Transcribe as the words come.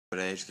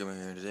Today, just coming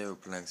here today, we're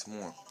playing some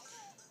more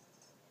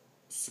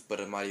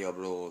Super Mario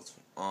Bros.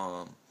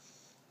 And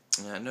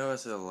I know I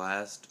said the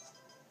last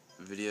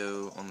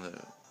video on the,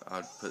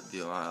 I'd put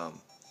the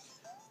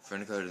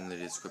friend code in the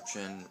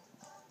description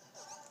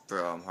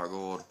for Heart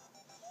Gold,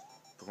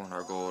 Pokemon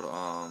Heart Gold.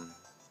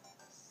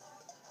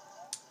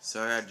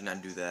 Sorry I did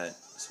not do that.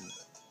 Some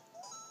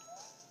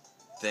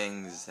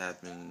things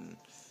happened.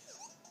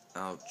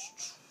 I'll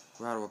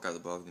try to work out the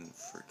bug and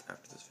freak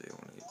after this video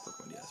when I get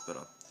Pokemon DS.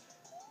 But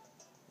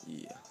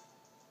yeah.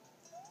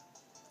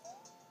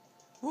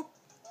 Whoop.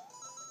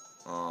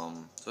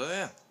 So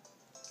yeah.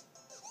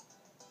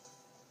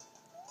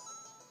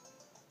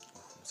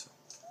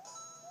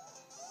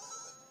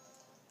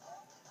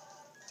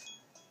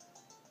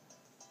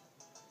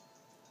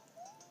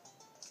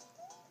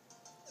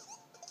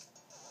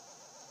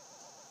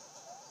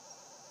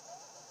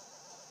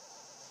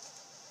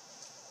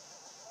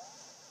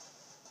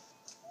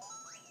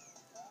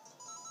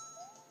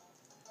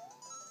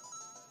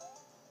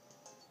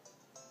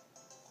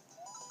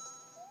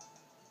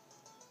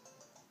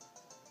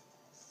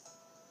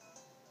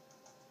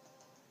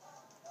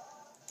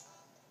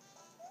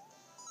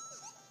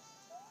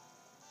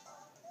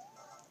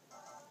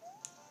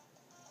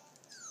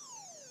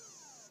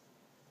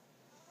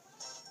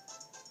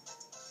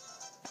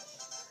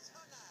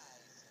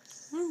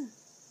 Woo.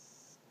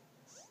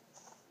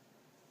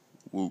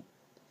 Woo.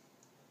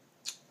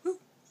 Woo.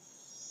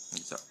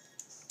 What's up?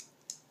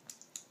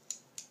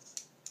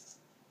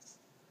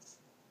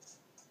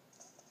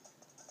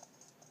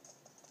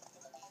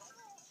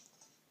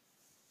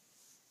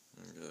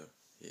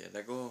 Yeah,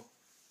 that go.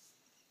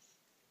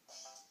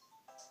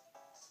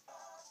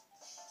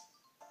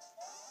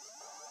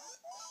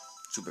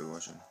 Super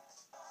Russian.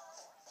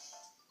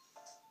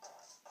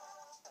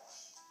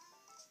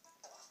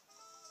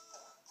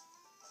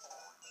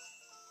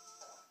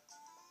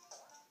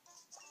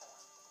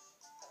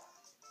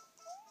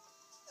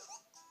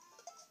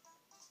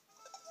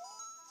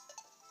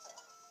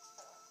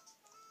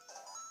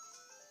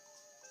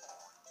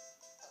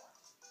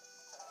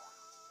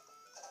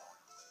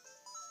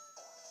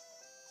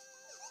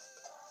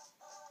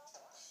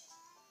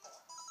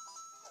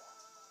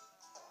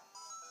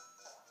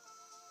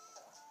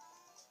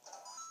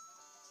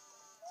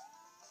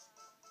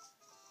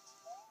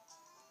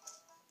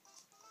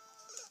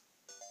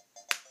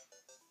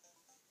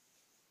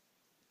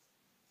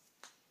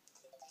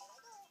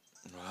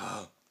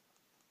 Wow.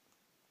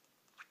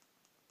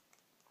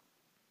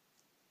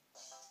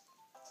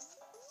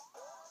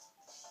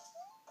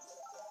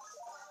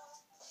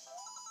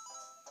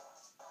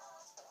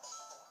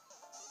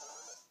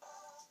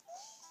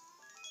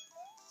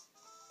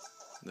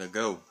 There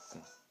go.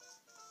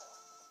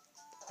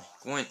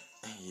 Going.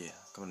 Yeah,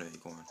 come to me,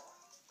 going.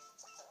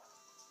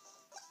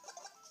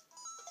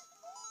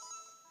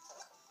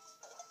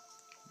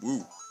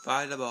 Woo.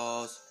 Fight the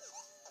boss.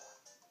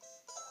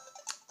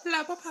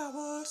 Lava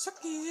power, suck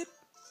it.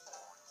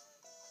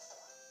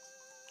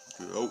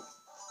 Go.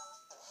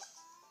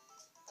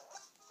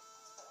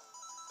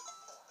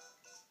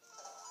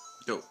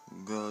 Go.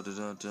 Go. Da,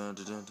 da, da,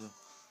 da, da, da.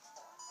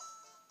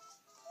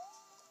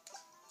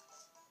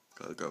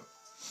 Gotta go.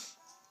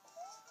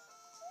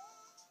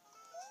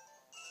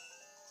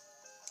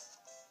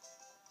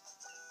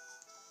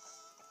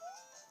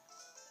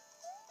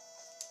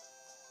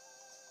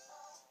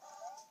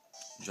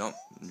 Jump,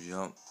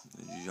 jump,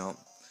 jump,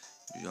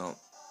 jump,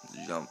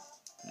 jump,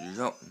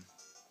 jump.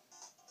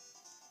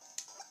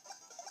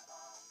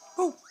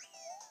 Woo.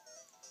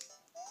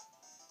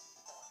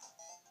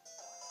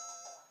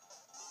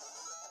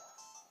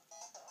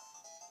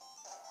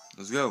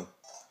 Let's go.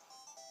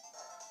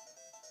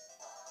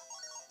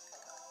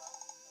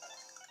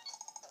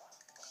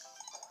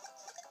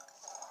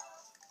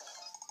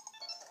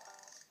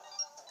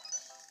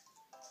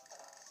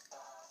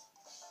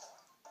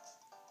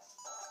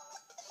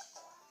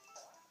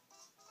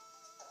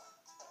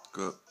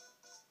 Go.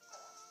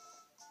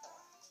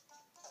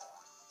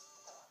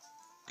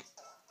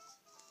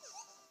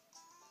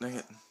 Dang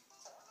it.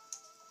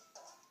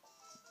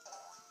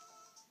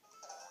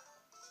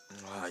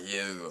 Ah,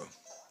 yeah, we go.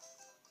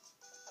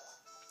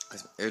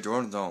 Air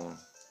Jordan's on.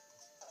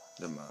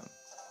 Never mind.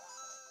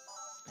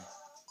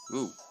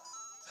 Ooh.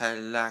 I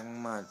like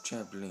my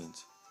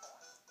trampolines.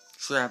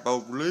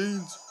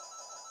 Trampolines.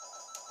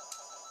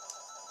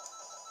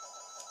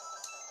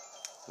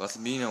 Lots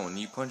of mean when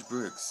you punch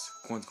bricks,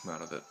 coins come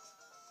out of it.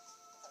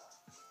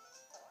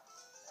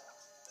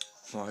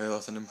 Oh, hey,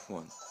 lesson number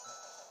 1.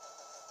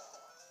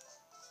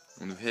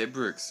 When you hit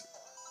bricks,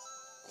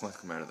 coins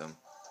come out of them.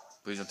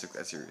 Please don't take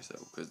that serious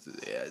though, because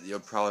yeah, you'll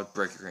probably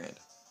break your hand.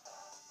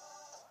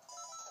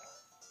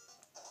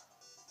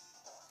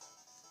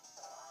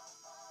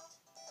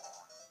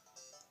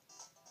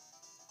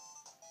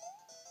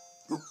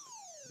 Oop.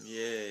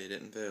 Yay,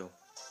 didn't fail.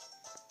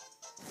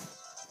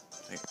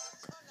 Dang, okay.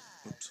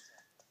 Oops.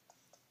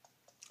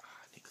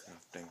 I need to cut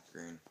off dang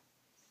screen.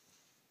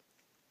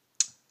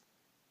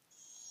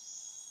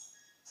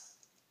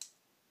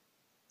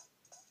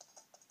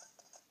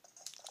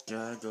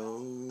 Gotta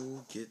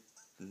go get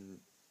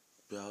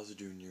Bowser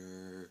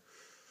Jr.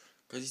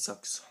 Because he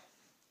sucks.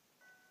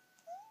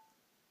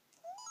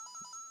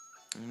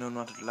 No,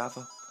 not the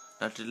lava.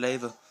 Not the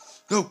lava.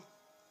 No!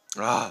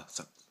 Ah,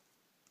 sucks.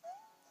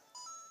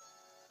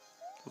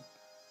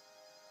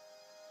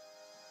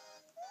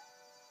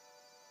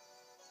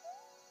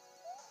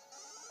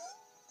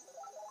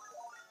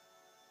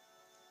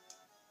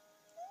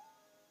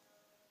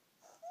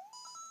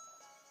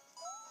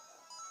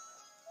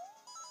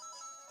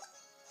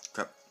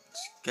 Crap.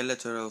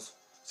 Skeleturtles.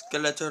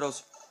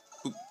 Skeleturtles.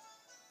 Oop.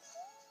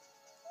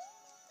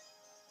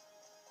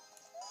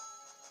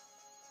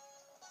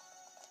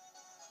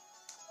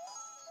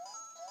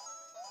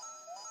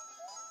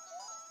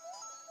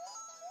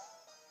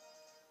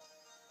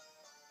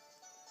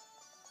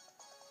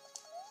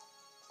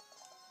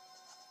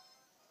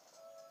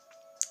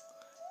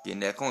 Get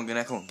that coin, get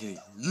that coin, get it.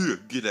 Yeah,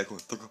 get that coin,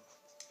 fucker.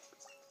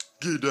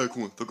 Get that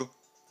coin, fucker.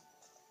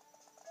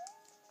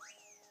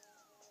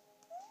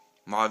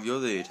 Mario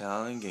the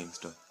Italian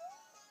gangster.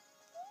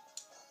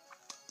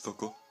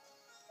 Fucker.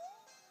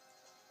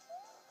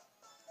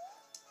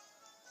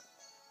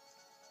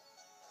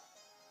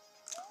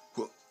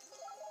 Whoa.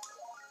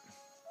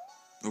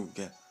 Oh,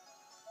 yeah.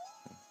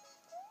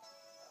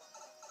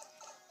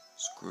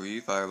 Screw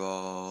you,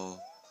 fireball.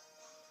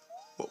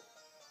 Whoa.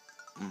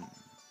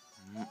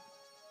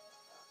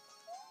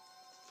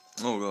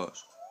 Oh,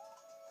 gosh.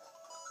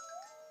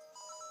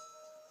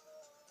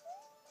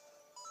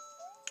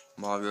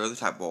 Mario the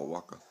Tap Ball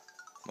Walker.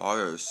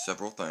 Mario is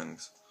several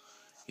things.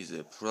 He's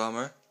a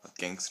plumber, a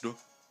gangster,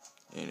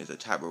 and he's a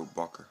tightrope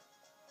walker.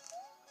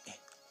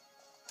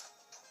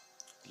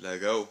 Let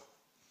go.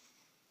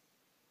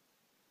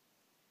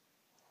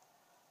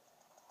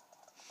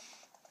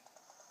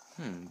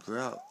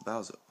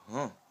 Bowser.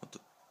 Huh? What the?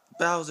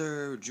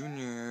 Bowser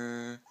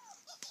Jr.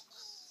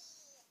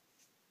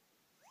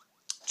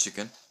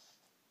 Chicken.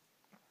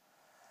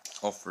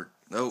 Oh, frick.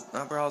 No,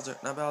 not Bowser.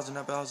 Not Bowser.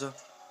 Not Bowser.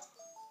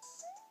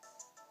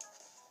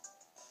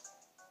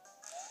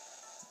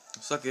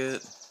 Suck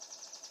it.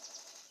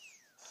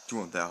 You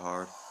want that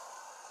hard.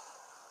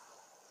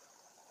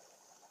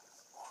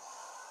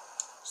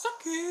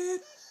 Suck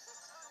it.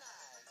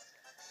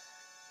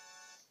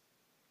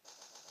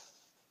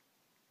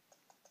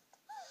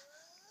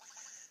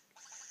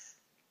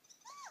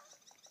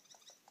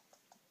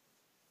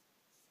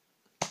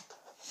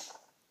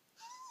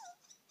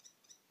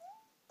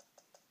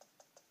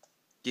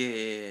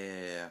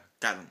 Yeah.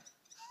 Got him.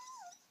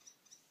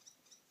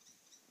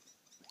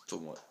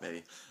 Somewhat,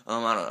 maybe. I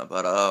don't know,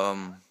 but,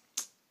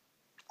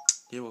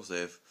 he will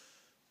save.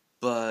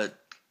 But,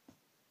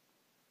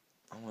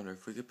 I wonder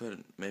if we could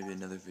put maybe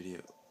another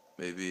video.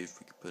 Maybe if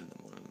we could put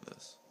one of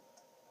this.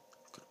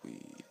 Could we?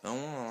 I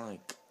don't wanna,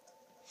 like.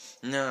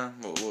 Nah,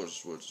 we'll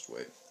just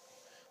wait.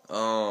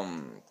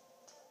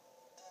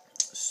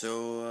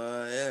 So,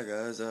 yeah,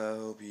 guys, I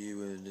hope you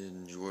would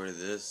enjoy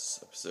this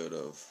episode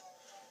of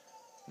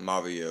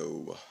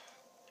Mario.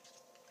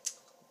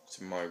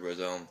 Super Mario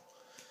Bros.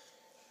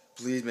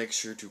 Please make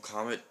sure to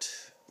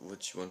comment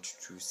what you want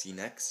to see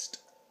next,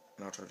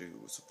 and I'll try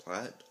to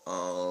supply it.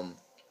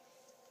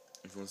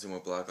 If you want to see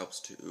more Black Ops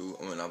 2,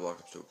 not Black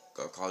Ops 2,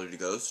 Call of Duty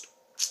Ghost,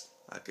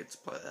 I could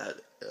supply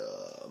that.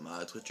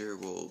 My Twitter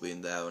will be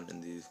down in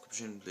the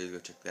description. Please go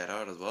check that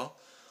out as well.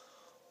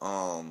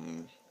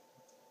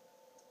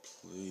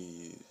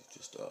 Please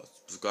just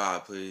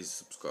subscribe. Please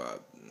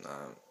subscribe.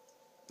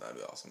 That'd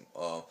be awesome.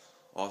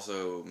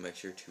 Also make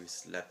sure to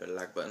slap the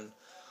like button.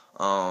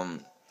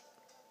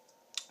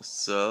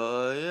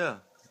 So yeah,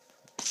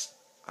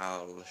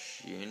 I'll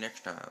see you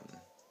next time.